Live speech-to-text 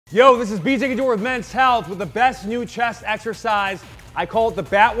Yo, this is BJ Couture with Men's Health with the best new chest exercise. I call it the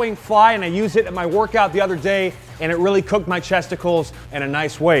Batwing Fly, and I used it at my workout the other day, and it really cooked my chesticles in a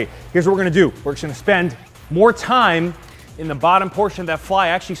nice way. Here's what we're gonna do. We're just gonna spend more time in the bottom portion of that fly,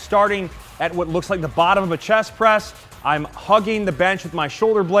 actually starting at what looks like the bottom of a chest press. I'm hugging the bench with my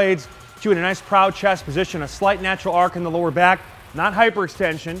shoulder blades, doing a nice proud chest position, a slight natural arc in the lower back, not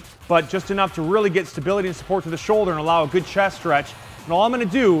hyperextension, but just enough to really get stability and support to the shoulder and allow a good chest stretch. And all I'm gonna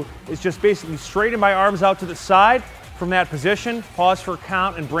do is just basically straighten my arms out to the side from that position, pause for a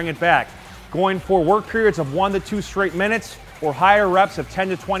count, and bring it back. Going for work periods of 1 to 2 straight minutes or higher reps of 10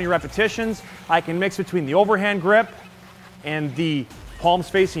 to 20 repetitions. I can mix between the overhand grip and the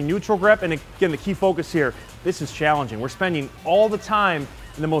palms facing neutral grip. And again, the key focus here, this is challenging. We're spending all the time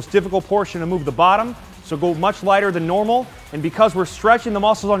in the most difficult portion to move the bottom, so go much lighter than normal. And because we're stretching the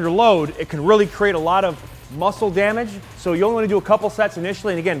muscles under load, it can really create a lot of muscle damage. So you only want to do a couple sets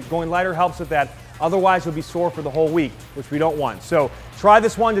initially, and again, going lighter helps with that. Otherwise, you'll be sore for the whole week, which we don't want. So try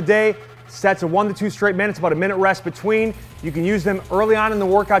this one today. Sets of 1 to 2 straight minutes, about a minute rest between. You can use them early on in the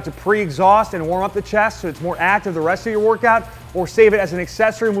workout to pre-exhaust and warm up the chest so it's more active the rest of your workout, or save it as an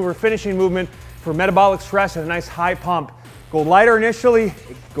accessory move or finishing movement for metabolic stress and a nice high pump. Go lighter initially,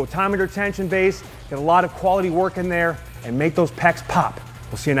 go time under tension base, get a lot of quality work in there, and make those pecs pop.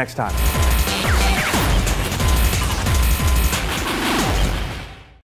 We'll see you next time.